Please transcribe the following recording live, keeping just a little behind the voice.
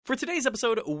For today's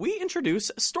episode, we introduce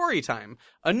Storytime,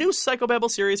 a new Psychobabble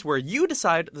series where you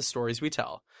decide the stories we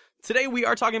tell. Today we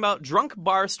are talking about drunk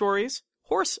bar stories,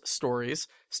 horse stories,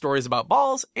 stories about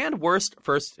balls, and worst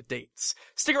first dates.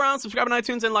 Stick around, subscribe on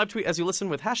iTunes, and live tweet as you listen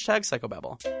with hashtag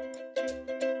Psychobabble.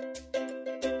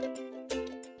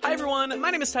 Hi everyone, my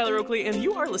name is Tyler Oakley, and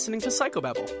you are listening to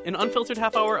Psychobabble, an unfiltered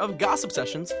half hour of gossip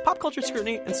sessions, pop culture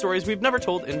scrutiny, and stories we've never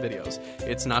told in videos.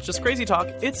 It's not just crazy talk,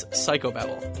 it's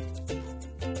Psychobabble.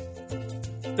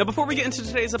 Now, before we get into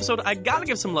today's episode, I gotta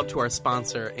give some love to our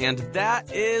sponsor, and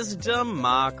that is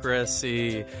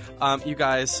Democracy. You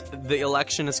guys, the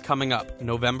election is coming up,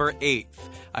 November 8th.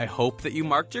 I hope that you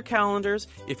marked your calendars.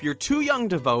 If you're too young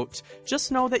to vote, just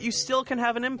know that you still can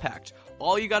have an impact.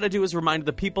 All you gotta do is remind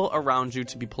the people around you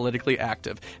to be politically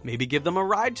active. Maybe give them a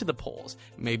ride to the polls.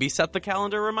 Maybe set the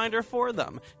calendar reminder for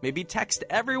them. Maybe text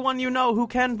everyone you know who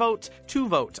can vote to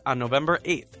vote on November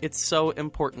 8th. It's so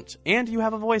important. And you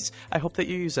have a voice. I hope that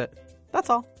you use it.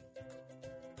 That's all.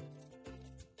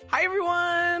 Hi,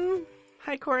 everyone.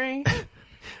 Hi, Corey.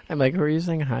 I'm like, who are you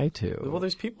saying hi to? Well,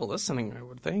 there's people listening, I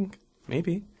would think.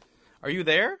 Maybe. Are you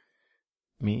there?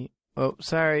 Me? Oh,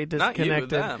 sorry, disconnected. Not you,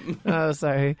 them. Oh,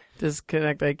 sorry,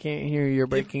 disconnect. I can't hear you. You're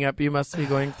breaking up. You must be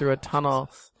going through a tunnel.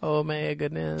 Oh my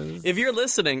goodness. If you're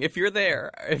listening, if you're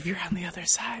there, if you're on the other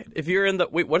side, if you're in the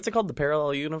what's it called? The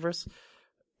parallel universe?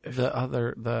 The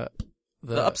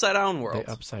upside down world.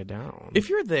 The upside down. If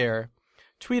you're there,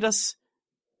 tweet us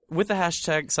with the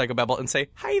hashtag Psychobabble and say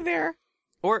hi there,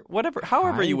 or whatever.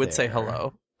 However you would say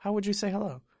hello. How would you say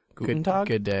hello? Guten Tag?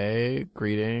 Good day.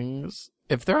 Greetings.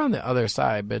 If they're on the other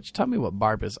side, bitch, tell me what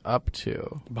Barb is up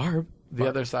to. Barb? The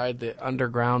other side, the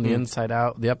underground, the inside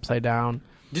out, the upside down.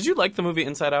 Did you like the movie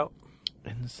Inside Out?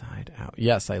 Inside Out.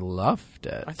 Yes, I loved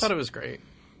it. I thought it was great.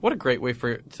 What a great way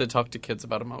to talk to kids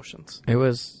about emotions. It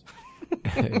was, I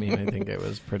think it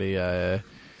was pretty good.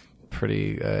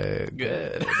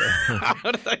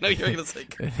 How did I know you were going to say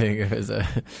good? I think it was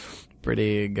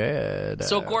pretty good.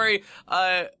 So, Corey,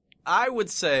 I would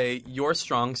say your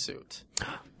strong suit.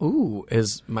 Ooh,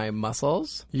 is my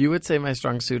muscles? You would say my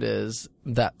strong suit is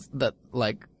that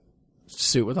like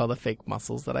suit with all the fake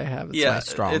muscles that I have. It's my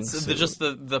strong suit. Just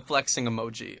the flexing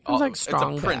emoji. It's like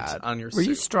strong it's a print bad on your Were suit.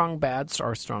 you strong bad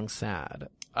or strong sad?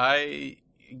 I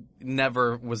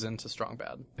never was into strong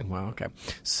bad. Well, okay.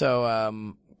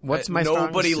 So, what's my strong suit?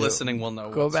 Nobody listening will know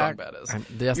what strong bad is.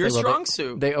 Yes, your strong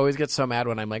suit. They always get so mad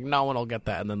when I'm like, no one will get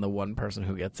that. And then the one person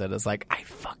who gets it is like, I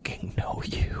fucking know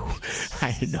you.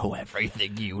 I know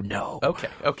everything you know.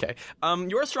 Okay.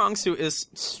 Your strong suit is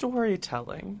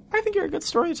storytelling. I think you're a good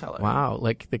storyteller. Wow.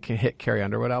 Like the hit Carrie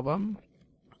Underwood album?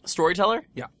 Storyteller?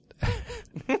 Yeah.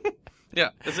 Yeah.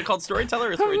 Is it called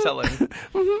Storyteller or Storytelling?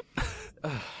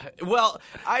 Well,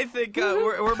 I think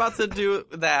we're about to do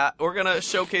that. We're going to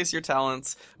showcase your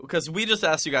talents because we just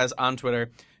asked you guys on Twitter.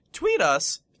 Tweet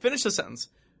us. Finish the sentence.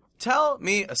 Tell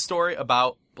me a story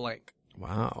about blank.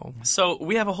 Wow. So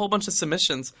we have a whole bunch of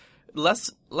submissions.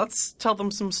 Let's tell them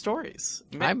some stories.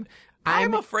 I'm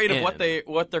afraid of what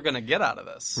they're going to get out of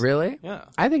this. Really? Yeah.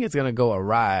 I think it's going to go a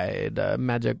ride, a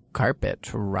magic carpet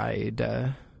ride.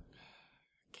 Okay.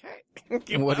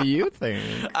 What do you think?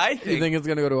 You think it's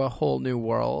going to go to a whole new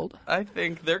world? I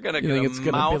think they're going to get You think a it's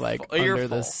going to be like earful. under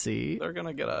the sea? They're going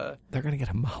to get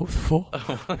a mouthful.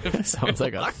 Sounds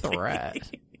like a threat.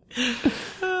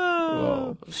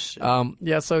 Whoa. Shit.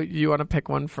 Yeah, so you want to pick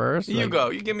one first? You go.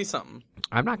 You give me something.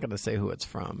 I'm not going to say who it's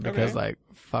from because,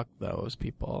 fuck those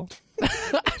people.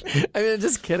 I mean,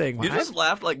 just kidding. You just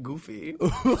laughed like Goofy.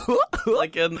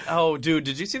 Dude,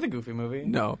 did you see the Goofy movie?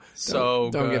 No.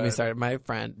 Don't get me started. My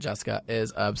friend Jessica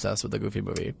is obsessed with the Goofy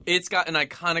movie. It's got an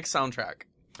iconic soundtrack.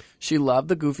 She loved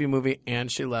the Goofy movie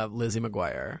and she loved Lizzie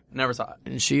McGuire. Never saw it.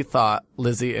 And she thought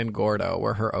Lizzie and Gordo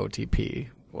were her OTP.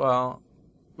 Well,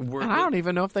 I don't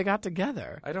even know if they got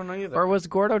together. I don't know either. Or was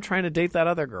Gordo trying to date that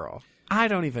other girl? I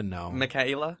don't even know.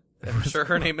 Michaela? I'm sure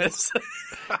her name is.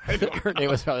 Her name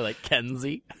was probably like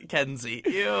Kenzie. Kenzie.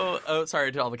 Ew. Oh,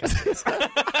 sorry to all the Kenzies.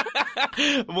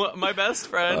 My best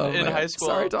friend in high school.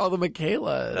 Sorry to all the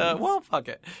Michaelas. Well, fuck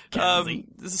it. Kenzie.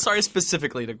 Sorry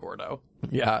specifically to Gordo.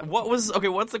 Yeah. What's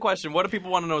the question? What do people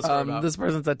want to know a story about? This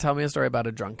person said, tell me a story about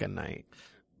a drunken night.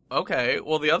 Okay.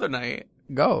 Well, the other night.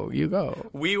 You go.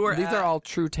 These are all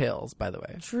true tales, by the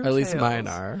way. True At least tales. Mine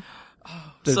are.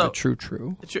 The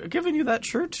true. Giving you that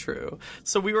true.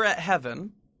 So we were at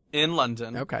Heaven in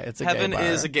London. Okay, it's a Heaven gay bar.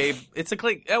 is a gay.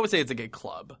 I would say it's a gay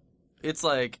club. It's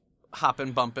like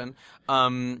hopping, bumping.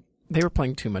 They were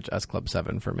playing too much S Club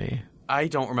 7 for me. I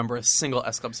don't remember a single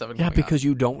S Club 7. Yeah, because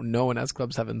you don't know an S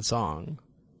Club 7 song.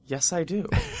 Yes, I do.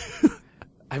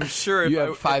 I'm sure you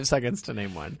have 5 seconds to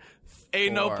name one.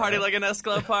 Ain't no party like an S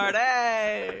Club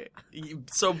party.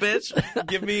 So, bitch,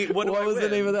 give me what was the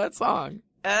name of that song?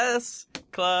 S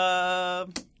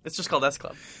Club. It's just called S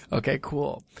Club. Okay,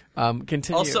 cool.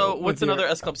 Continue. Also, what's another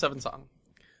S Club 7 song?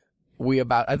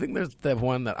 I think there's the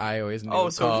one that I always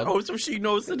knew. So she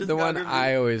knows that it's the one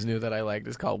I always knew that I liked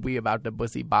is called "We About to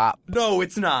Bussy Bop." No,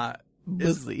 it's not.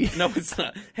 Bussy. No, it's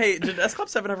not. Hey, did S Club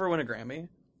 7 ever win a Grammy?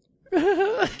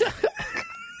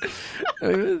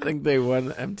 I think they won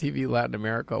the MTV Latin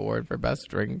America Award for Best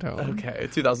Ringtone. Okay,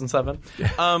 2007.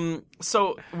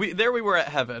 So we were at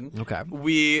Heaven. Okay.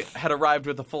 We had arrived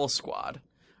with a full squad.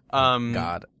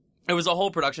 God. It was a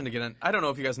whole production to get in. I don't know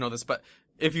if you guys know this, but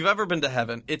if you've ever been to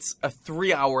Heaven, it's a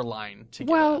 3-hour line to get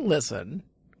in. Well, listen,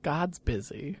 God's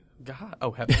busy. God.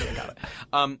 Oh, Heaven. I got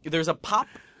it. There's a pop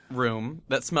room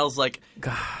that smells like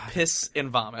piss and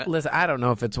vomit. Listen, I don't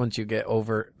know if it's once you get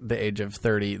over the age of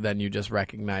 30, then you just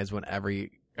recognize when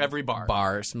every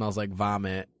bar smells like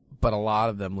vomit. But a lot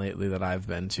of them lately that I've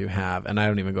been to have, and I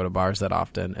don't even go to bars that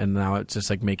often, and now it's just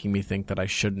like making me think that I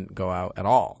shouldn't go out at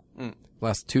all.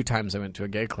 Last 2 times I went to a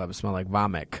gay club, it smelled like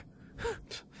vomit.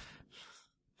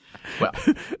 Well,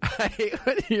 I hate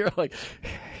when you're like,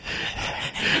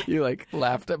 you like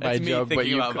laughed at my joke, but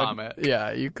you couldn't, vomit.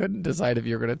 Yeah, you couldn't decide if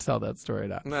you were going to tell that story or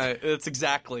not. No, it's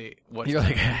exactly what you're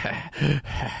like.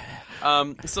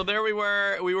 So there we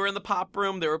were. We were in the pop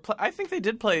room. They were. I think they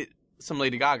did play some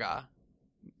Lady Gaga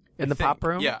In the pop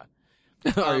room? Yeah.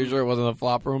 Are you sure it wasn't a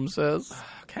flop room, sis?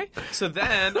 Okay. So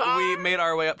then we made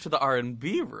our way up to the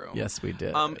R&B room. Yes, we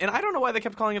did. And I don't know why they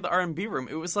kept calling it the R&B room.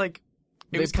 It was like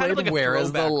it was kind of like a Where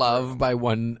Is the Love room. by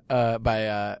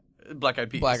Black Eyed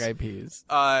Peas. Black Eyed Peas.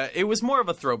 It was more of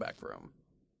a throwback room.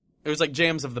 It was like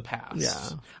jams of the past.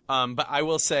 Yeah. But I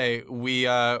will say we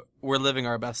were living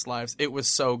our best lives. It was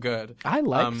so good. I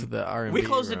liked the R&B. We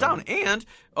closed room. it down, and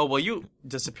you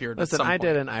disappeared. Listen, at some I point.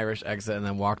 did an Irish exit and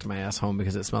then walked my ass home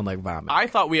because it smelled like vomit. I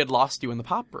thought we had lost you in the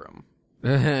pop room.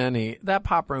 Honey, that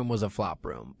pop room was a flop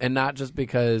room, and not just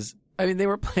because. I mean, they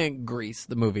were playing Grease,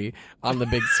 the movie, on the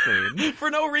big screen for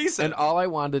no reason, and all I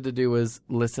wanted to do was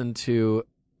listen to.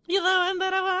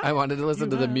 I wanted to listen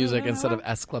to the music instead of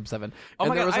S Club 7. Oh and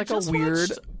my there God, was like a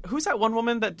weird. Who's that one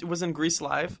woman that was in Grease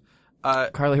Live?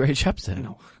 Carly Rae Jepsen.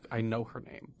 No, I know her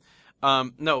name.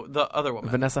 No, the other woman.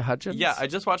 Vanessa Hudgens? Yeah, I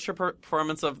just watched her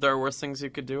performance of There Are Worse Things You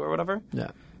Could Do or whatever. Yeah.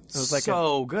 It was like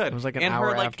so good. It was like an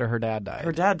hour after her dad died.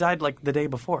 Her dad died like the day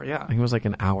before, yeah. I think it was like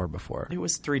an hour before. It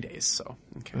was 3 days, so.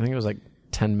 Okay. I think it was like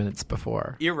 10 minutes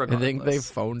before. Irregardless. I think they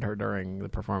phoned her during the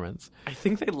performance. I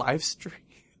think they live streamed.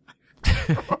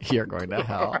 You're going to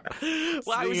hell.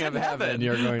 Well, I was in heaven.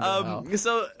 You're going to hell.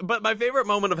 So, but my favorite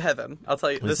moment of Heaven, I'll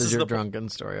tell you. This is your drunken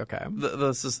story, okay.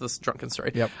 This is this drunken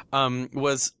story. Yep.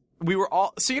 Was we were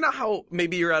all, so you know how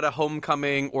maybe you're at a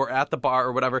homecoming or at the bar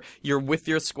or whatever, you're with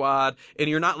your squad and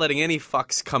you're not letting any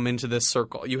fucks come into this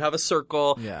circle. You have a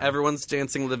circle, everyone's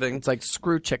dancing, living. It's like,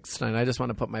 screw chicks tonight, I just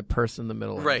want to put my purse in the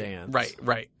middle and dance.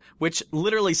 Right. Which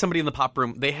literally somebody in the pop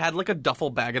room, they had like a duffel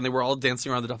bag and they were all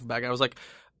dancing around the duffel bag. I was like,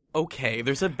 okay,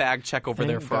 there's a bag check over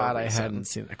there for God a reason. I hadn't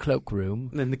seen the cloakroom.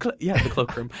 And the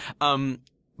cloakroom.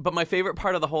 But my favorite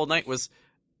part of the whole night was,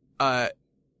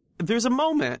 there's a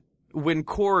moment when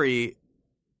Corey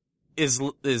is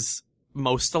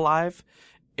most alive,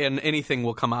 and anything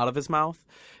will come out of his mouth.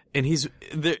 And he's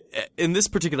there, in this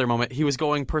particular moment, he was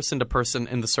going person to person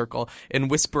in the circle and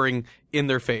whispering in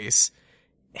their face,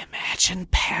 "Imagine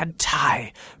pad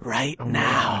thai right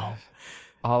now."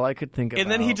 All I could think about.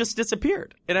 And then he just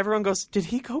disappeared. And everyone goes, did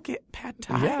he go get pad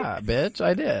thai? Yeah, bitch,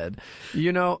 I did.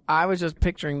 You know, I was just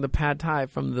picturing the pad thai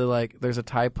from the, there's a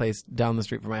Thai place down the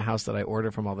street from my house that I order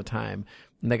from all the time.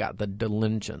 And they got the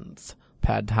Delinchins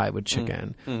pad thai with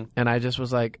chicken. And I just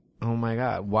was like, oh my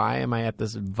God, why am I at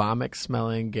this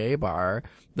vomit-smelling gay bar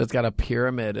that's got a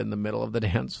pyramid in the middle of the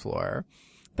dance floor?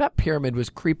 That pyramid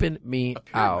was creeping me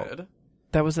out.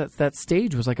 That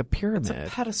stage was like a pyramid.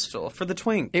 It's a pedestal for the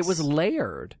twinks. It was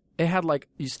layered. It had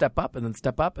you step up and then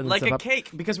step up and then like step a up.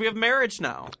 cake because we have marriage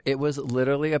now. It was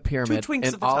literally a pyramid. 2 twinks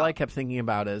and at the all top. I kept thinking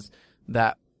about is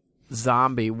that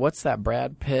zombie. What's that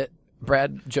Brad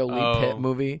Jolie Pitt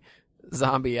movie?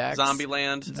 Zombie X.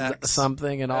 Zombieland X.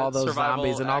 Something and all those Survival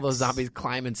zombies and all X. those zombies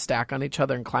climb and stack on each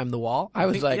other and climb the wall. I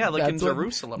was like, yeah, like in that's what-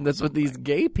 Jerusalem or That's what these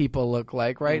gay people look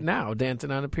like right now,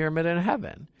 dancing on a pyramid in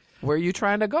heaven. Where are you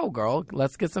trying to go, girl?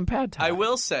 Let's get some pad thai. I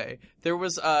will say, there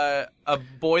was a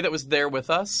boy that was there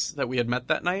with us that we had met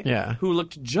that night who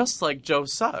looked just like Joe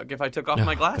Sugg if I took off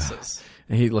my glasses.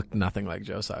 God. He looked nothing like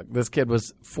Joe Sugg. This kid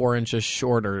was 4 inches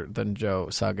shorter than Joe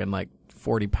Sugg and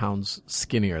 40 pounds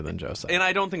skinnier than Joe Sugg. And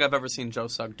I don't think I've ever seen Joe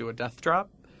Sugg do a death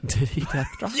drop. Did he death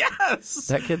drop? Yes!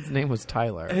 That kid's name was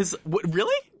Tyler.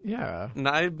 Really? Yeah.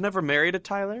 I've never married a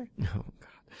Tyler. Oh,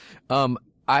 God.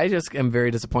 I just am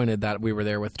very disappointed that we were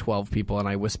there with 12 people and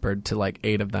I whispered to like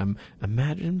 8 of them,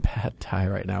 imagine pad thai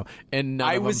right now. And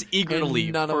I was eager to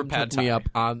leave none for of them pad took me thai. up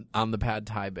on the pad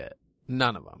thai bit.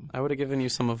 None of them. I would have given you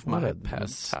some of my What a pad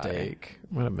mistake.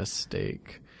 What a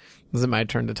mistake. Is it my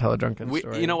turn to tell a drunken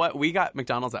story? You know what? We got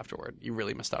McDonald's afterward. You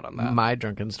really missed out on that. My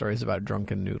drunken story is about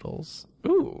drunken noodles.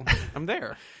 Ooh, I'm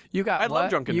there. You got I what? love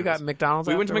drunken You noodles. got McDonald's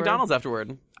We went to afterward? McDonald's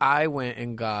afterward. I went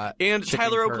and got And chicken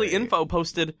Tyler Oakley curry. Info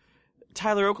posted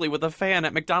Tyler Oakley with a fan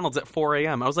at McDonald's at 4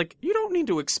 a.m. I was like, you don't need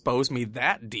to expose me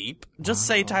that deep. Just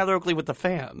say Tyler Oakley with a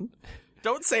fan.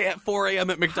 Don't say at 4 a.m.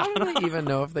 at How McDonald's. did I even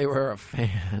know if they were a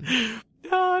fan?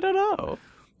 I don't know.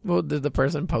 Well, did the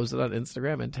person post it on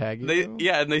Instagram and tag you?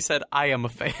 Yeah, and they said, I am a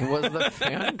fan. Was the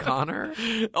fan Connor?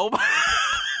 Oh my.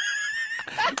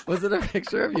 Was it a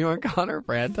picture of you and Connor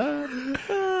Franta?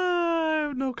 I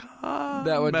have no comment.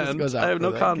 That one just goes out I have for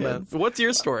no the comment. kids. What's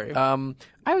your story? I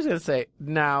was going to say,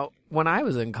 now, when I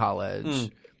was in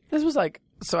college, this was like,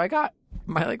 so I got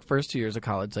my like first 2 years of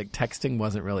college, like texting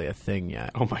wasn't really a thing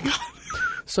yet. Oh my God.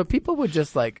 So people would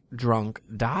just like drunk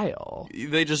dial.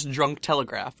 They just drunk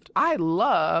telegraphed. I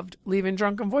loved leaving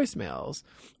drunken voicemails.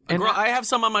 And Girl, I have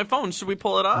some on my phone. Should we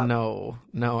pull it up? no,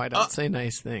 I don't say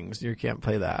nice things. You can't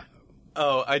play that.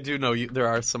 Oh, I do know there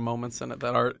are some moments in it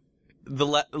that are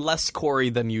less Corey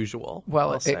than usual.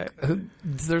 Well, I'll say.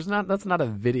 that's not a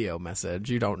video message.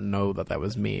 You don't know that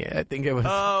was me. I think it was.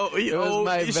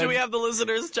 Should we have the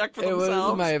listeners check for It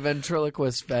themselves? was my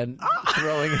ventriloquist friend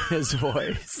throwing his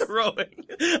voice. Throwing.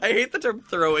 I hate the term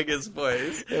throwing his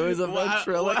voice. It was a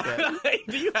ventriloquist.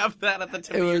 Do you have that at the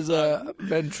tip It of your was a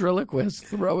ventriloquist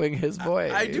throwing his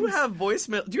voice. I do have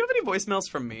voicemail. Do you have any voicemails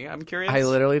from me? I'm curious. I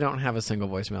literally don't have a single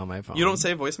voicemail on my phone. You don't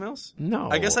save voicemails?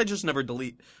 No. I guess I just never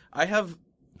delete.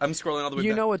 I'm scrolling all the way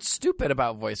You back. know what's stupid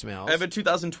about voicemails? I have a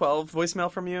 2012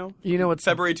 voicemail from you. You know what's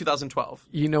February 2012.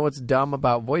 You know what's dumb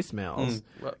about voicemails?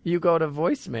 What? You go to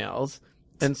voicemails,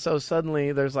 and so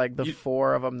suddenly there's like the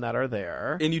 4 of them that are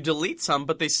there. And you delete some,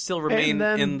 but they still remain and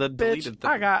then, in the bitch, deleted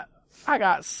thing. I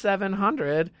got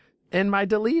 700 in my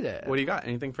deleted. What do you got?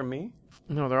 Anything from me?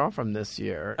 No, they're all from this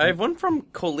year. I have one from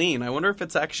Colleen. I wonder if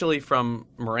it's actually from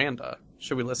Miranda.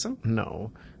 Should we listen?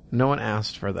 No one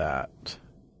asked for that.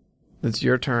 It's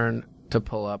your turn to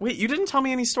pull up. Wait, you didn't tell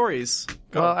me any stories.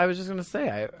 Go. Well, I was just going to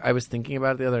say, I was thinking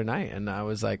about it the other night, and I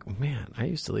was like, man, I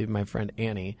used to leave my friend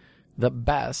Annie the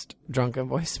best drunken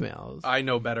voicemails. I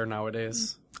know better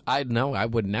nowadays. I know. I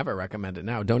would never recommend it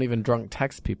now. Don't even drunk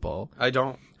text people. I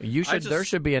don't. There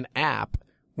should be an app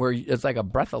where it's like a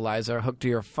breathalyzer hooked to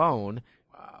your phone.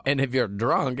 Wow. And if you're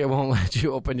drunk, it won't let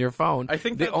you open your phone. I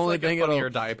think that's like a Funny or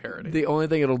Die parody. The only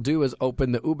thing it'll do is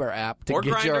open the Uber app to get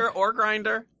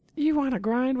Grindr. You want to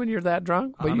grind when you're that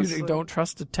drunk, but Honestly. you don't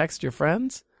trust to text your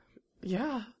friends?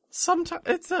 Yeah.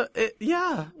 Sometimes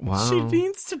yeah. Wow. She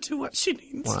needs to do what she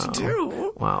needs to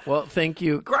do. Wow. Well, thank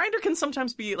you. Grindr can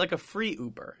sometimes be like a free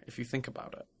Uber if you think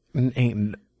about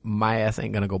it. My ass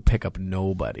ain't gonna go pick up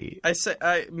nobody.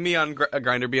 Me on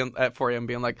Grindr being at 4 a.m.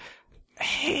 being like,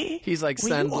 hey, He's like,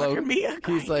 will you order me a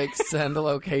he's like, send a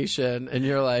location, and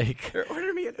you're like, or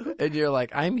order me an Uber. and you're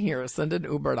like, I'm here. Send an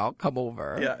Uber, and I'll come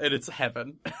over. Yeah, and it's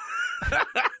heaven.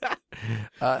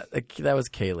 That was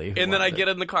Kaylee. And then I get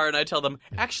in the car and I tell them,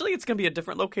 actually, it's going to be a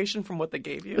different location from what they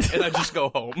gave you. And I just go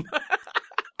home.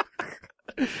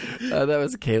 That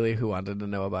was Kaylee who wanted to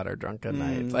know about our drunken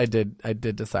nights. I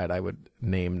did decide I would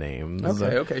name names.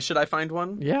 Okay. Should I find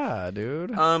one? Yeah,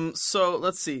 dude. So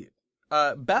let's see.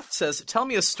 Beth says, tell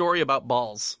me a story about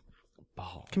balls.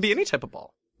 Balls. Can be any type of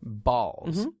ball.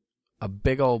 Balls. Mm-hmm. A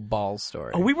big old ball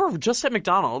story. Oh, we were just at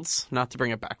McDonald's, not to bring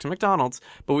it back to McDonald's,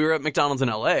 but we were at McDonald's in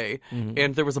LA,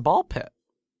 and there was a ball pit.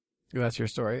 That's your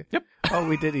story? Yep. Oh,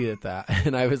 we did eat at that.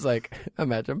 And I was like,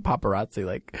 imagine paparazzi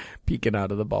like peeking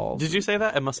out of the balls. Did you say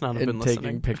that? I must not have been and listening.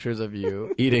 taking pictures of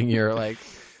you eating your like,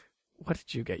 what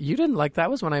did you get? You didn't like, that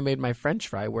was when I made my French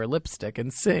fry wear lipstick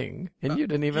and sing. And you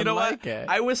didn't even you know like what? it.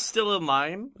 I was still in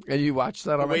line. And you watched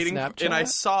that on waiting my Snapchat? and I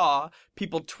saw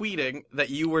people tweeting that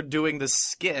you were doing this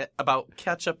skit about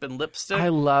ketchup and lipstick. I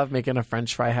love making a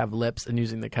French fry have lips and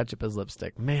using the ketchup as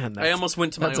lipstick. Man, I almost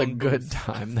went to my that's own a good booth.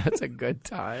 time. That's a good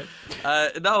time.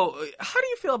 No, how do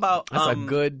you feel about... That's a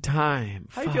good time.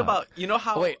 How do you feel about... You know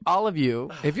how... Wait, all of you,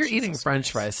 if you're eating Jesus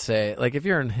French fries, say, like if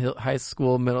you're in high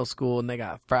school, middle school, and they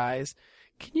got fries,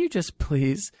 can you just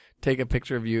please take a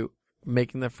picture of you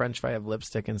making the French fry have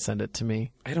lipstick and send it to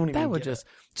me. I don't even That would get just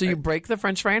it. so you break the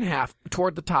French fry in half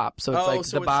toward the top, so it's like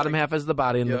so the it's bottom like- half is the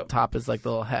body and the Yep. top is like the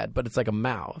little head, but it's like a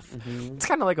mouth. It's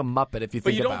kind of like a Muppet if you But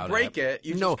think you about don't break it.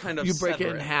 You no, just kind of you break it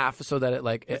sever in half so that it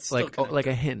like it's still like connected. like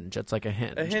a hinge. It's like a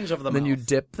hinge. A hinge of the and then you mouth.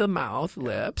 dip the mouth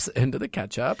lips into the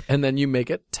ketchup, and then you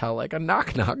make it tell like a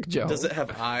knock knock joke. Does it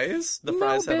have eyes? The No,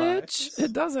 fries have bitch. eyes?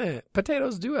 It doesn't.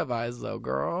 Potatoes do have eyes, though,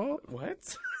 girl.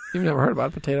 What? You've never heard about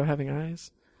a potato having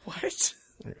eyes? What?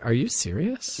 Are you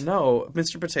serious? No,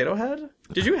 Mr. Potato Head?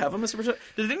 Did you have a Mr. Potato?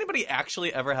 Did anybody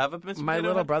actually ever have a Mr. My Potato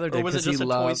little Head? brother did Or was it because he just a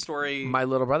loved Toy Story? My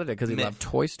little brother did because he myth? loved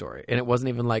Toy Story, and it wasn't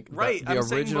even like Right, the I'm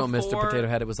saying original Mr. before- Potato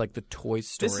Head. It was like the Toy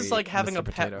Story. This is like having Mr. a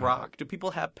Potato pet Head. rock. Do people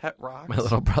have pet rocks? My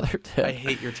little brother did. I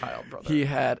hate your child, brother. It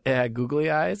had googly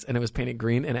eyes, and it was painted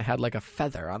green, and it had like a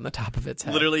feather on the top of its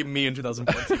head. Literally me in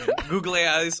 2014. Googly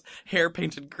eyes, hair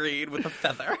painted green with a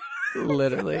feather.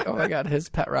 Literally. Oh my god, his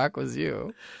pet rock was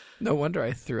you. No wonder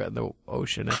I threw it in the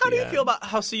ocean. How do you feel about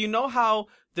how? So you know how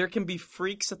there can be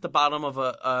freaks at the bottom of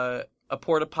a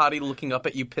porta potty looking up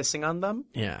at you pissing on them?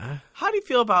 Yeah. How do you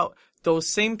feel about those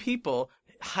same people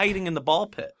hiding in the ball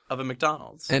pit of a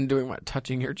McDonald's And doing what?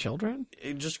 Touching your children?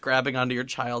 just grabbing onto your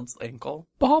child's ankle?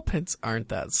 Ball pits aren't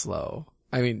that slow.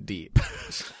 I mean, deep.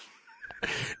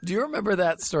 Do you remember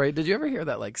that story? Did you ever hear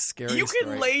that like scary You story?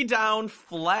 can lay down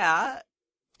flat.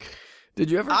 Did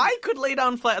you ever? I could lay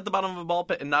down flat at the bottom of a ball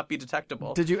pit and not be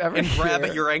detectable. Did you ever and grab hear-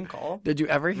 at your ankle? Did you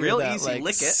ever hear Real that easy, like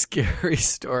lick it. scary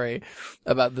story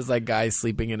about this like guy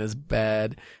sleeping in his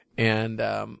bed and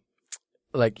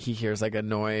like he hears like a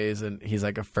noise and he's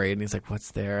like afraid and he's like,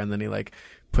 what's there? And then he like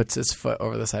puts his foot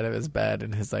over the side of his bed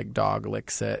and his like dog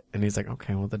licks it and he's like,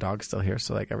 okay, well the dog's still here,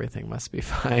 so like everything must be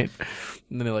fine.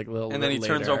 And then he like And then he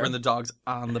turns over and the dog's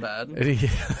on the bed. and he,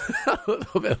 a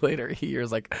little bit later, he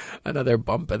hears like another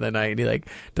bump in the night, and he like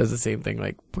does the same thing,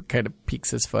 like kind of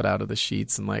peeks his foot out of the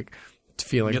sheets and like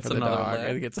feeling Gets for the another dog, lick.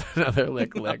 and gets another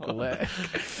lick, lick.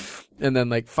 And then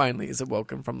like finally he's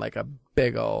awoken from like a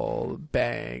big old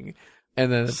bang, and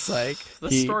then it's like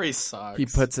The story sucks. he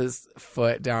puts his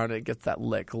foot down and gets that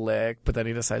lick, but then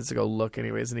he decides to go look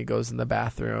anyways, and he goes in the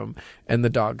bathroom, and the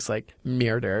dog's like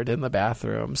murdered in the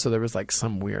bathroom. So there was like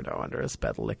some weirdo under his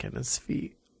bed licking his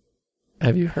feet.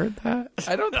 Have you heard that?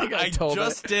 I don't think I told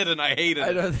just it. did, and I hated I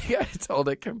it. don't think I told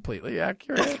it completely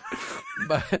accurate,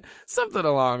 but something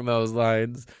along those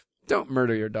lines. Don't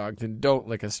murder your dog and don't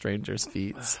lick a stranger's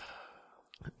feet.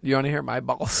 You want to hear my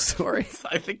ball story?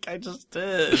 I think I just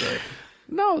did.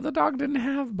 No, the dog didn't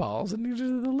have balls, and neither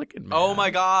did the licking man. Oh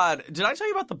my god. Did I tell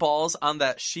you about the balls on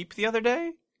that sheep the other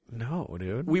day? No,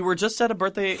 dude. We were just at a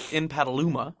birthday in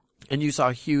Petaluma. And you saw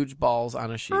huge balls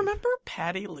on a sheep. Remember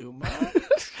Patty Luma?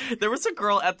 There was a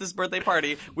girl at this birthday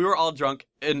party. We were all drunk,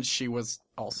 and she was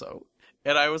also.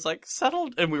 And I was like,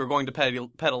 settled. And we were going to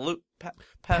Petaluma.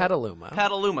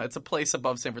 Petaluma. It's a place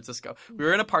above San Francisco. We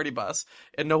were in a party bus,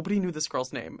 and nobody knew this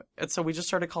girl's name. And so we just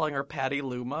started calling her Patty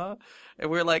Luma. And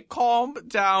we were like, calm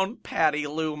down, Patty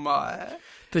Luma.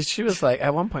 She was like,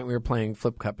 at one point we were playing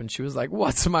Flip Cup, and she was like,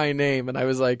 what's my name? And I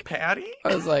was like, Patty?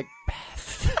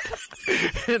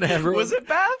 Beth. And everyone, Was it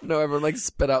Beth? No, everyone like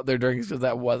spit out their drinks because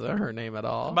that wasn't her name at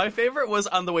all. My favorite was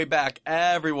on the way back.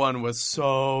 Everyone was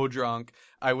so drunk.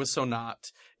 I was so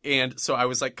not. And so I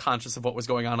was like conscious of what was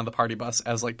going on the party bus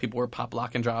as like people were pop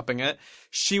lock and dropping it.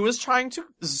 She was trying to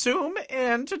zoom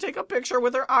in to take a picture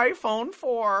with her iPhone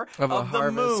 4 Of a of the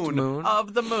harvest moon?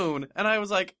 Of the moon. And I was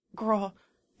like, girl,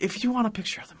 if you want a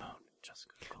picture of the moon, just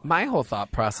go. My whole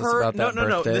thought process about that No.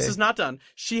 birthday. This is not done.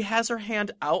 She has her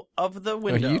hand out of the No,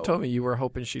 window. you told me you were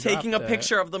hoping she taking a dropped it.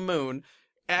 picture of the moon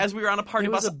as we were on a party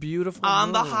It was bus a beautiful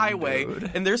on the moon, highway,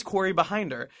 dude. and there's Corey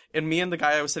behind her, and me and the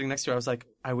guy I was sitting next to, I was like,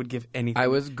 I would give anything. I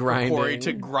was for grinding. Corey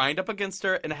to grind up against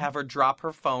her and have her drop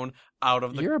her phone out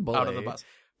of the You're a bully. out of the bus.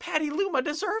 Patty Luma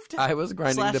deserved it. I was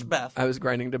grinding Slash to Beth. I was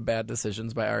grinding to Bad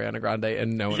Decisions by Ariana Grande,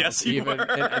 and no one Yes, else you even were.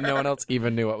 and no one else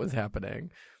even knew what was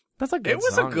happening. That's a good It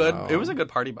was song, a good. though. It was a good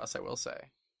party bus, I will say.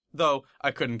 Though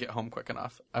I couldn't get home quick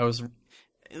enough.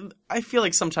 I feel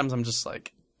like sometimes I'm just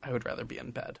like, I would rather be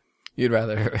in bed. You'd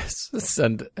rather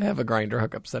have a grinder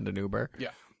hookup, send an Uber.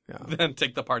 Yeah. Yeah. Than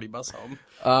take the party bus home.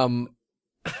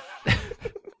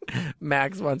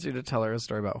 Max wants you to tell her a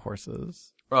story about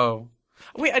horses. Oh.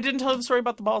 Wait, I didn't tell you the story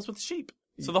about the balls with sheep.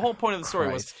 So the whole point of the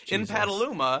story was Christ in Jesus.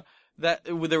 Petaluma that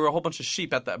there were a whole bunch of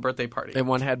sheep at that birthday party. And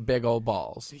one had big old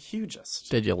balls. The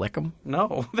hugest. Did you lick them?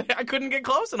 No, I couldn't get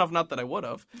close enough. Not that I would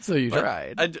have. So you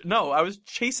tried. No, I was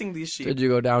chasing these sheep. Did you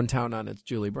go downtown on its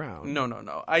Julie Brown?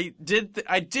 No. I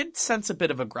did sense a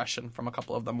bit of aggression from a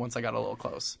couple of them once I got a little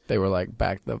close. They were like,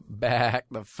 back the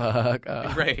fuck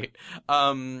up. Great.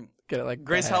 Get it like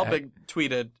Grace back. Helbig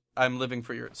tweeted, I'm living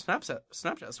for your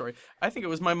Snapchat story. I think it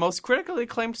was my most critically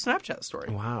acclaimed Snapchat story.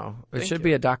 Wow. It Thank should you.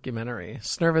 be a documentary.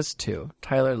 Snervous 2.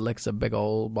 Tyler licks a big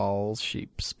old balls,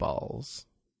 sheep's balls.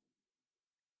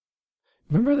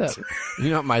 Remember that? You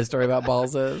know what my story about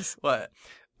balls is? What?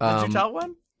 Did you tell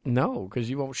one? No, because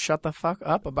you won't shut the fuck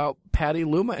up about Patty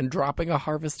Luma and dropping a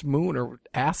Harvest Moon or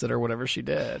acid or whatever she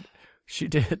did. She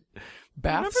did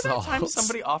bath Remember salts. that time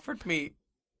somebody offered me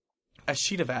a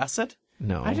sheet of acid?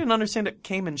 No. I didn't understand it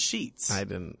came in sheets. I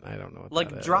don't know what like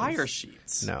that dryer is.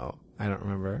 sheets. No, I don't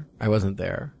remember. I wasn't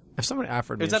there. If somebody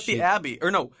offered me It was a at the sheet- Abbey. Or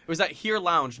no, it was at Here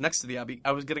Lounge next to the Abbey.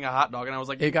 I was getting a hot dog and I was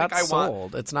like, it got I want...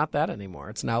 sold. It's not that anymore.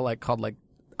 It's now like called like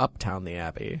Uptown the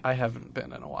Abbey. I haven't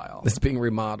been in a while. It's being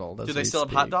remodeled. As Do they we still have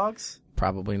speak. hot dogs?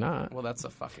 Probably not. Well, that's a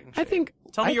fucking shame. I think.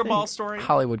 Tell me I your think ball story.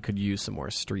 Hollywood could use some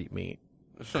more street meat.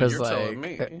 You're Because telling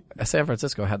me. San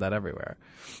Francisco had that everywhere.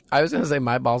 I was gonna say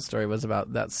my ball story was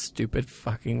about that stupid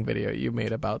fucking video you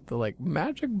made about the like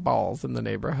magic balls in the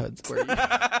neighborhoods where you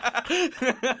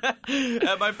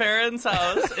At my parents'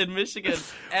 house in Michigan,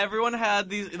 everyone had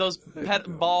those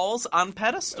balls on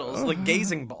pedestals, like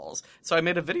gazing balls. So I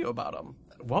made a video about them.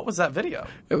 What was that video?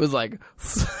 it was like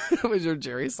it was your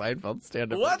Jerry Seinfeld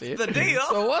stand-up. What's routine. the deal?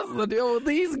 So what's the deal with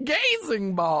these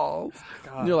gazing balls?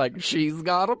 And you're like, she's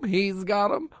got them, he's got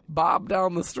them, Bob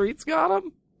down the street's got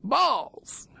them,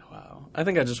 balls. Wow. I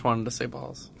think I just wanted to say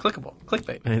balls. Clickable.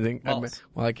 Clickbait. I think. Balls.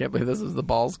 I can't believe this is the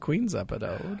Balls Queens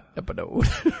episode.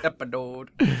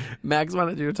 Epidode. Max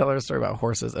wanted you to tell her a story about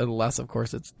horses, unless, of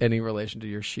course, it's any relation to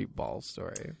your sheep balls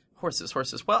story.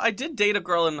 Horses. Well, I did date a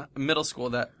girl in middle school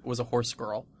that was a horse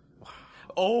girl.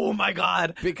 Oh my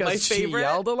god! Because my she favorite...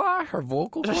 yelled a lot? Her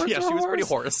vocal cords Yeah, were she was pretty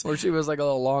hoarse? hoarse. Or she was like a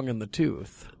little long in the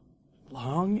tooth?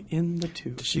 Long in the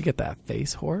tooth. Did she get that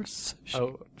face horse?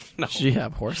 Oh no! Did she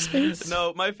have horse face?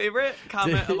 No, my favorite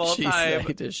comment Did of all she time.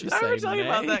 say- did she I say ever tell you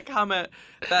about nay? that comment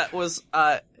that was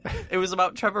it was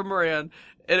about Trevor Moran,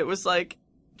 and it was like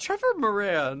Trevor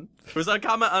Moran. It was a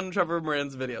comment on Trevor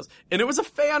Moran's videos, and it was a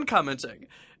fan commenting.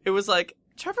 It was like,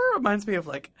 Trevor reminds me of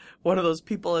like one of those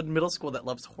people in middle school that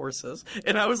loves horses,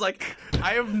 and I was like,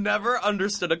 I have never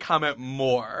understood a comment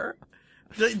more.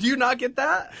 Do you not get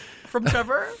that from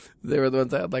Trevor? They were the ones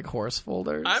that had like horse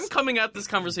folders. I'm coming at this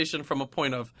conversation from a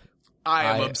point of I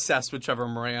am I- obsessed with Trevor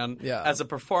Moran. Yeah. As a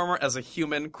performer, as a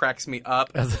human, cracks me up.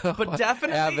 As a But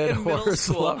definitely avid in middle horse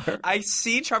school, lover. I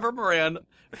see Trevor Moran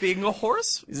being a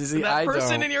horse. See, that I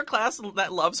person don't. in your class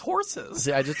that loves horses.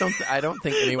 See, I don't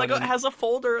think anyone. Like has a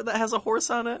folder that has a horse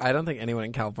on it. I don't think anyone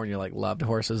in California like loved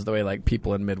horses the way like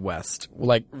people in Midwest.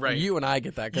 Like Right. you and I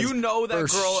get that. 'cause You know that for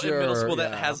girl in middle sure, school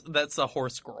yeah. that's a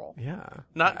horse girl. Yeah.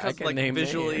 Not I because can like name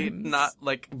visually, names. not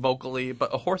like vocally,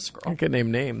 but a horse I girl. could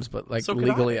name names, but like So could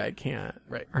legally I. I can't.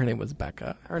 Right. Her name was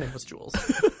Becca. Her name was Jules.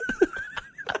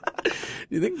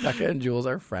 Do you think Becca and Jules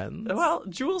are friends? Well,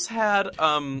 Jules had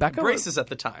Becca braces at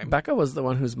the time. Becca was the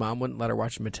one whose mom wouldn't let her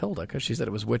watch Matilda because she said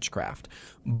it was witchcraft.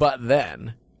 But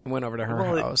then I went over to her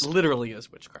Well, house. it literally is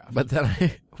witchcraft. But then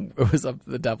it was of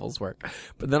the devil's work.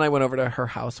 But then I went over to her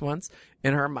house once,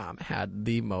 and her mom had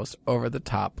the most over the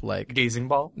top, like, Gazing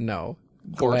ball? no,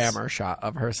 Horse. glamour shot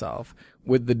of herself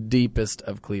with the deepest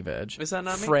of cleavage. Is that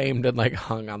not me? framed and like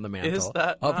hung on the mantle Is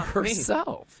that of not me?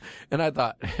 herself? And I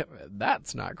thought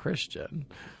that's not Christian.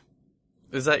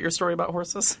 Is that your story about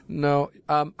horses? No,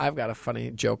 I've got a funny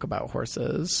joke about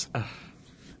horses.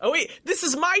 Oh, wait. This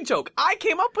is my joke. I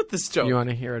came up with this joke. You want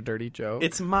to hear a dirty joke?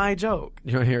 It's my joke.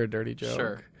 You want to hear a dirty joke?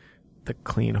 Sure. The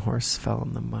clean horse fell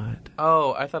in the mud.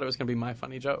 Oh, I thought it was going to be my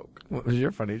funny joke. What was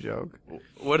your funny joke?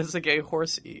 What does a gay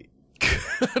horse eat?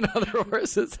 Another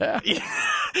horse's ass.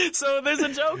 So there's a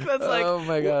joke that's like... oh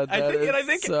my god, that I is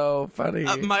think so funny.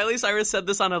 Miley Cyrus said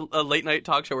this on a late night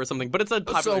talk show or something, but it's a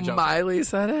popular So joke. Miley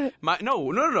said it?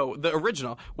 No. The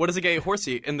original. What does a gay horse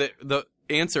eat? And the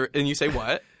answer, and you say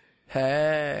what?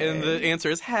 Hey. And the answer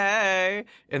is hey,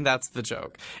 and that's the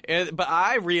joke. But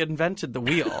I reinvented the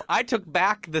wheel. I took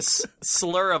back this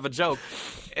slur of a joke,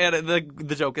 and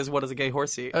the joke is, what does a gay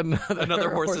horse eat? Another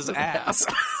horse's ass.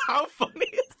 How funny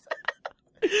is that?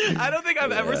 I don't think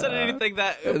I've ever said anything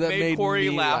that made Corey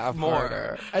me laugh more.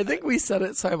 harder. I think we said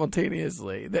it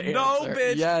simultaneously. The No, answer.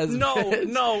 bitch. Yes, no, bitch.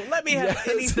 no. Let me have Yes,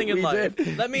 anything in we life.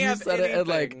 did. Let me you have said anything. it, and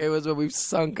like it was when we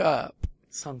sunk up,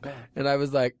 Sunk back. and I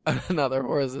was like, another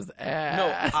horse's ass.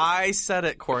 No, I said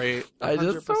it, Corey. 100%. I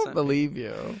just don't believe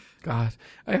you. God,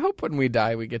 I hope when we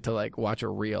die we get to like watch a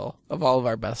reel of all of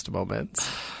our best moments,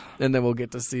 and then we'll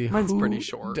get to see. Mine's who pretty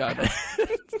short. done it.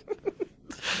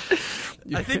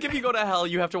 I think if you go to hell,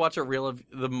 you have to watch a reel of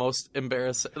the most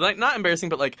embarrassing, like not embarrassing,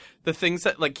 but like the things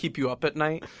that like keep you up at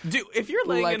night. If you're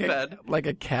laying like in bed, like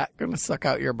a cat gonna suck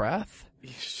out your breath.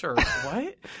 Sure.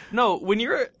 What? No, when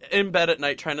you're in bed at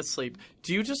night trying to sleep,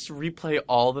 do you just replay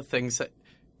all the things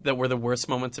that were the worst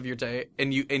moments of your day,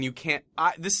 and you can't?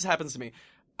 This happens to me.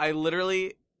 I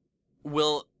literally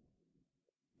will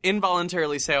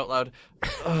involuntarily say out loud,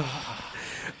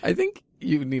 I think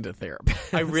you need a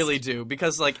therapist. I really do,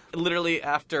 because like literally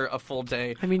after a full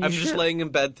day, I'm just laying in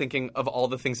bed thinking of all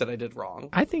the things that I did wrong.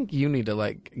 I think you need to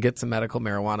like get some medical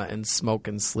marijuana and smoke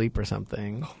and sleep or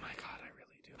something. Oh my god, I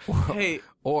really do. Hey,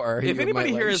 or if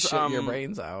anybody here is shit your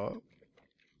brains out.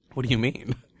 What do you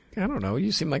mean? I don't know.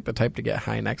 You seem like the type to get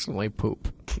high and accidentally poop.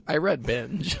 I read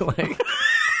Binge. Like,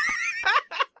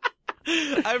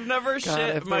 I've never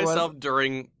shit myself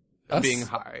during being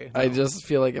high. No. I just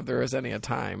feel like if there was any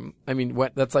time, I mean,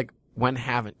 that's like, when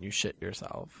haven't you shit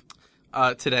yourself?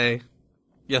 Today,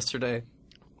 yesterday,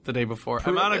 the day before.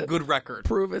 I'm on a good record.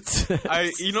 Prove it.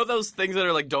 You know those things that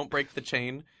are like, don't break the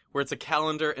chain, where it's a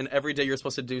calendar and every day you're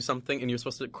supposed to do something and you're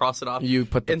supposed to cross it off. You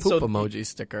put the poop emoji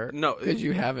sticker. No, because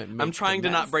you haven't. I'm trying to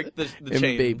not break the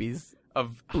chain. Babies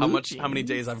of how many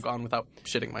days I've gone without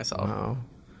shitting myself. Wow.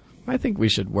 I think we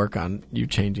should work on you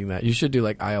changing that. You should do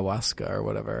like ayahuasca or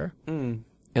whatever, and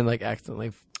like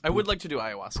accidentally. I would like to do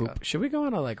ayahuasca. Poop. Should we go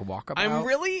on a like walkabout? I'm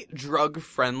really drug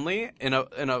friendly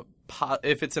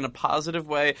if it's in a positive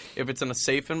way, if it's in a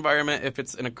safe environment, if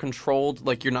it's in a controlled,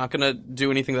 like you're not gonna do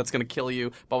anything that's gonna kill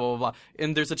you, blah blah blah blah.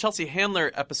 And there's a Chelsea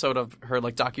Handler episode of her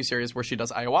like docuseries where she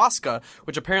does ayahuasca,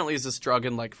 which apparently is this drug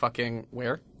in like fucking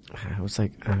where? It was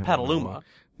like Petaluma.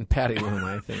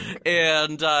 Petaluma, I think.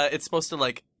 And it's supposed to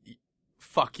like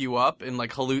fuck you up and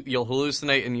like you'll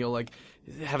hallucinate and you'll like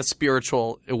have a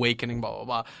spiritual awakening, blah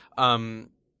blah blah.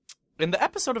 In the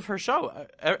episode of her show,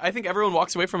 I think everyone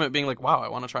walks away from it being like, "Wow, I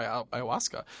want to try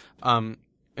ayahuasca."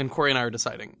 And Corey and I are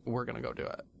deciding we're gonna go do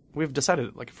it. We've decided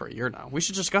it like for a year now. We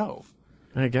should just go.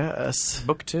 I guess.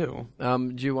 Book 2.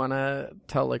 Do you want to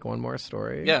tell like one more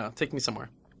story? Yeah, take me somewhere.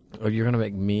 Oh, you're gonna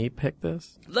make me pick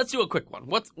this? Let's do a quick one.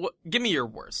 What? Give me your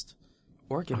worst,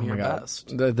 or give me your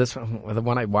best. This one, the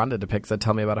one I wanted to pick, said,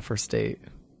 "Tell me about a first date."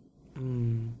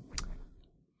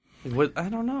 I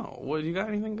don't know. What, you got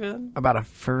anything good? About a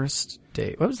first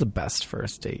date. What was the best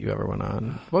first date you ever went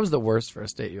on? What was the worst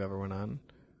first date you ever went on?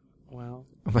 Well,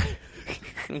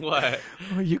 what?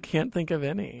 Oh, you can't think of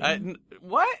any.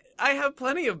 What? I have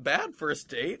plenty of bad first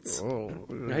dates. Oh,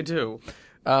 I do.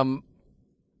 I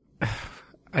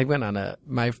went on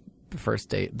my first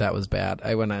date that was bad.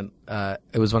 I went on.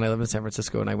 It was when I lived in San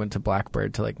Francisco, and I went to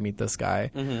Blackbird to like meet this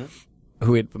guy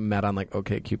who we had met on like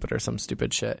OkCupid or some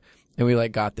stupid shit. And we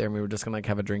like got there and we were just gonna like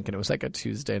have a drink, and it was like a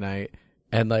Tuesday night,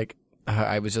 and like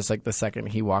I was just like, the second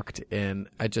he walked in,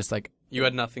 I just like, you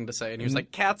had nothing to say, and he was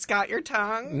like, "Cat's got your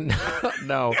tongue."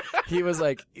 No, he was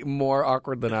like more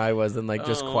awkward than I was, and like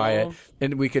just quiet,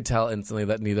 and we could tell instantly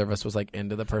that neither of us was like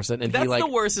into the person. And that's he, like, the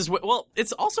worst. Well,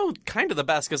 it's also kind of the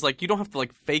best because like you don't have to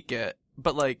like fake it,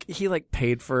 but like he like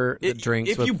paid for the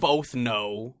drinks if you both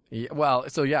know. Yeah, well,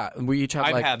 so yeah, we each had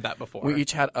I've had that before. We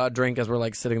each had a drink as we're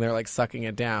like sitting there like sucking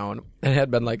it down, and it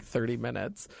had been like 30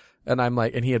 minutes. And I'm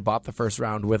like, and he had bought the first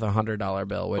round with $100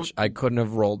 bill, which I couldn't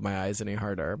have rolled my eyes any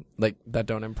harder. Like, that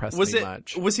don't impress me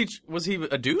much. Was he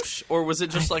a douche, or was it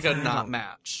just like a not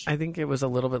match? I think it was a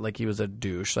little bit like he was a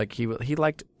douche. Like he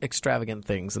liked extravagant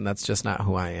things, and that's just not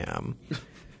who I am.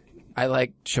 I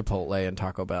like Chipotle and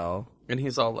Taco Bell. And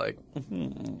he's all like,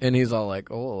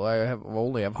 oh, I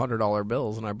only have $100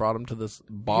 bills, and I brought him to this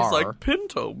bar. He's like,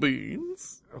 pinto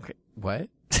beans. Okay, what?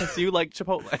 Because you like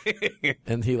Chipotle.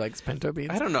 And he likes pinto beans?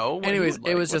 I don't know. Anyways,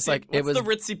 it was just like, it was the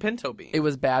Ritzy pinto bean. It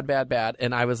was bad.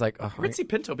 And I was like, oh, Ritzy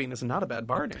pinto bean is not a bad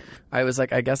bar name. I was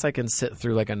like, I guess I can sit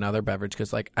through like another beverage,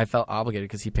 because like I felt obligated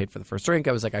because he paid for the first drink.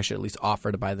 I was like, I should at least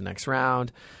offer to buy the next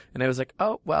round. And I was like,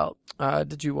 oh, well,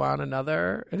 did you want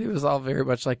another? And he was all very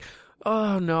much like,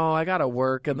 oh no, I gotta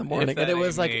work in the morning. And it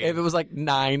was like, if it was like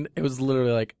 9, it was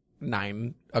literally like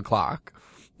 9 o'clock.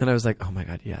 And I was like, oh my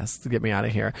God, yes, to get me out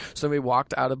of here. So we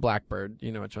walked out of Blackbird.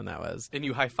 You know which one that was. And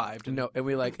you high-fived. No, and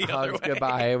we like hugged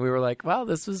goodbye. And we were like, wow,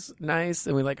 this was nice.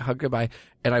 And we like hugged goodbye.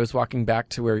 And I was walking back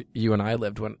to where you and I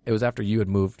lived when it was after you had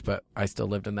moved, but I still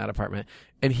lived in that apartment.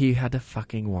 And he had to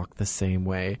fucking walk the same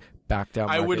way back down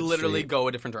Market I would literally Street. go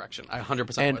a different direction. I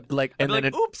 100% would. Like, and then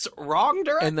oops, wrong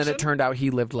direction. And then it turned out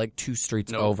he lived like 2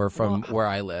 streets over from where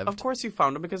I lived. Of course you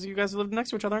found him because you guys lived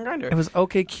next to each other on Grindr. It was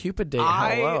OkCupid date.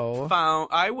 Hello.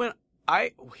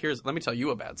 Let me tell you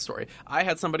a bad story. I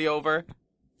had somebody over.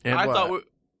 And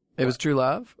it was true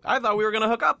love? I thought we were going to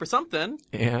hook up or something.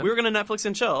 And? We were going to Netflix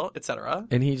and chill, etc.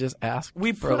 And he just asked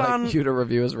for you to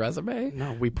review his resume?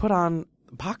 No, we put on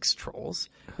Box Trolls,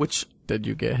 which... Did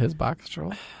you get his Box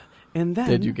Troll? And then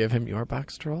Did you give him your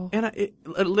box troll? And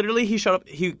literally, he showed up.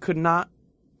 He could not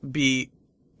be.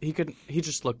 He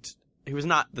just looked. He was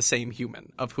not the same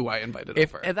human of who I invited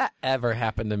over. If that ever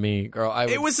happened to me, girl, I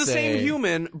would It was the say same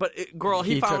human, but girl,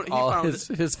 he found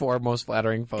his four most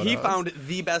flattering photos. He found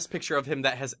the best picture of him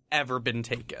that has ever been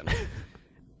taken.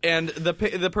 And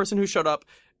the person who showed up,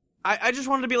 I just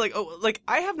wanted to be like, oh, like,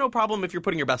 I have no problem if you're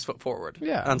putting your best foot forward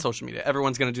on social media.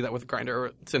 Everyone's going to do that with Grindr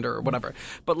or Tinder or whatever.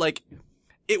 But, like,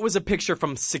 it was a picture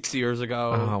from 6 years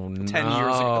ago, 10 years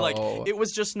ago. Like, it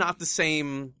was just not the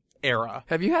same era.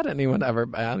 Have you had anyone ever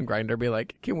on Grindr be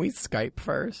like, can we Skype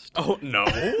first? Oh, no.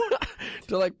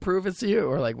 To, like, prove it's you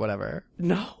or, like, whatever.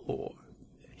 No.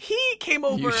 He came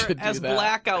over as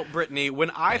Blackout Brittany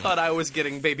when I thought I was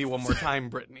getting Baby One More Time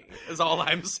Brittany, is all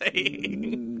I'm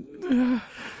saying.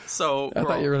 So, I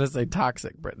thought you were going to say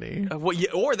Toxic Brittany.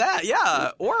 Or that, yeah.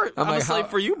 Or I'm a slave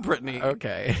for you, Brittany.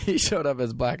 Okay. He showed up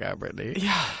as Blackout Brittany.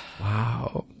 Yeah.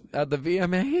 Wow. At the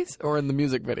VMAs or in the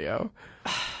music video?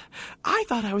 I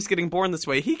thought I was getting born this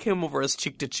way. He came over as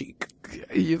Cheek to Cheek.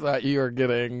 You thought you were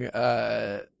getting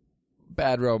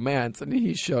Bad Romance, and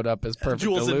he showed up as Perfect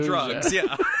Jewels Illusion. and Drugs,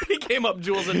 yeah. He came up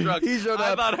Jewels and Drugs. He showed up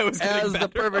I thought I was as the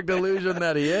Perfect Illusion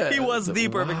that he is. He was the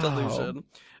Perfect Illusion.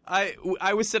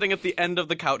 I was sitting at the end of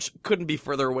the couch, couldn't be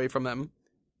further away from him.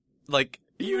 Like,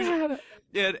 usually.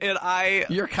 And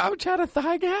Your couch had a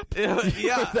thigh gap?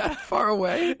 Yeah. That far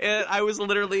away? And I was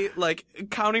literally, like,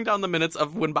 counting down the minutes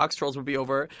of when Box Trolls would be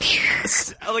over.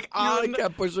 Like, You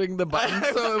kept pushing the button,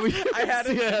 so I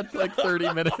had like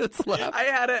 30 minutes left. I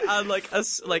had it on, like,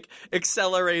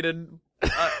 accelerated,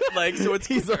 so it's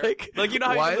He's like, you know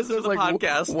how why you can listen to the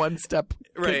podcast? One step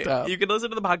Right. up. You can listen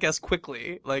to the podcast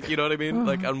quickly. Like, you know what I mean?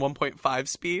 Like, on 1.5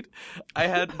 speed. I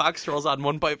had Box Trolls on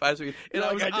 1.5 speed. And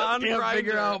I was just on can't Grindr.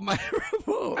 figure out my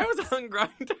remote. I was on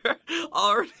Grindr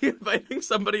already inviting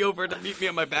somebody over to meet me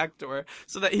at my back door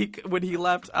so that when he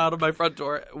left out of my front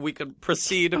door, we could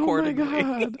proceed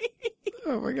accordingly.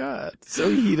 Oh my god. So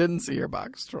he didn't see your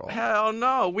box troll. Hell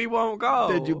no, we won't go.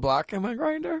 Did you block him on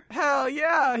Grindr? Hell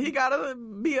yeah, he gotta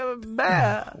be a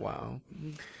bad. Wow.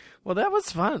 Well, that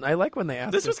was fun. I like when they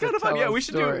ask. This was kind of fun. Yeah, we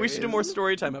should do more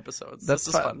story time episodes. That's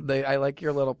this is fun. I like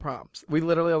your little prompts. We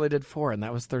literally only did 4, and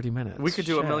that was 30 minutes. We could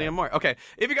do a million more. Okay,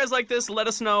 if you guys like this, let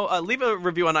us know. Leave a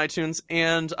review on iTunes,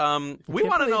 and we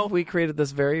want to know. We created this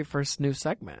very first new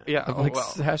segment. Yeah, of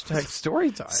hashtag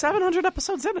story time. 700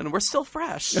 episodes in, and we're still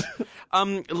fresh.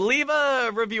 Leave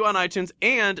a review on iTunes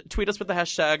and tweet us with the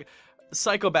hashtag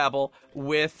Psychobabble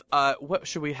with what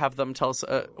should we have them tell us?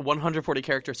 140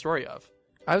 character story of.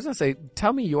 I was going to say,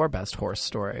 tell me your best horse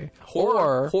story.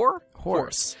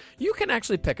 Horse. You can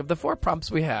actually pick of the 4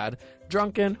 prompts we had: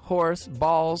 drunken, horse,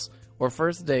 balls, or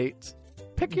first date.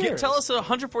 Pick yours. Tell us a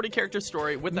 140 character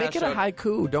story with the Make hashtag. Make it a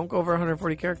haiku. Don't go over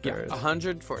 140 characters. Yeah,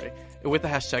 140 with the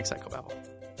hashtag Psychobabble.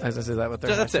 As I say that with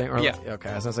their that's it. Yeah. Okay.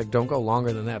 As I was like, don't go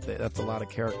longer than that. That's a lot of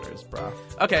characters, bro.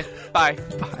 Okay. Bye.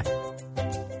 Bye.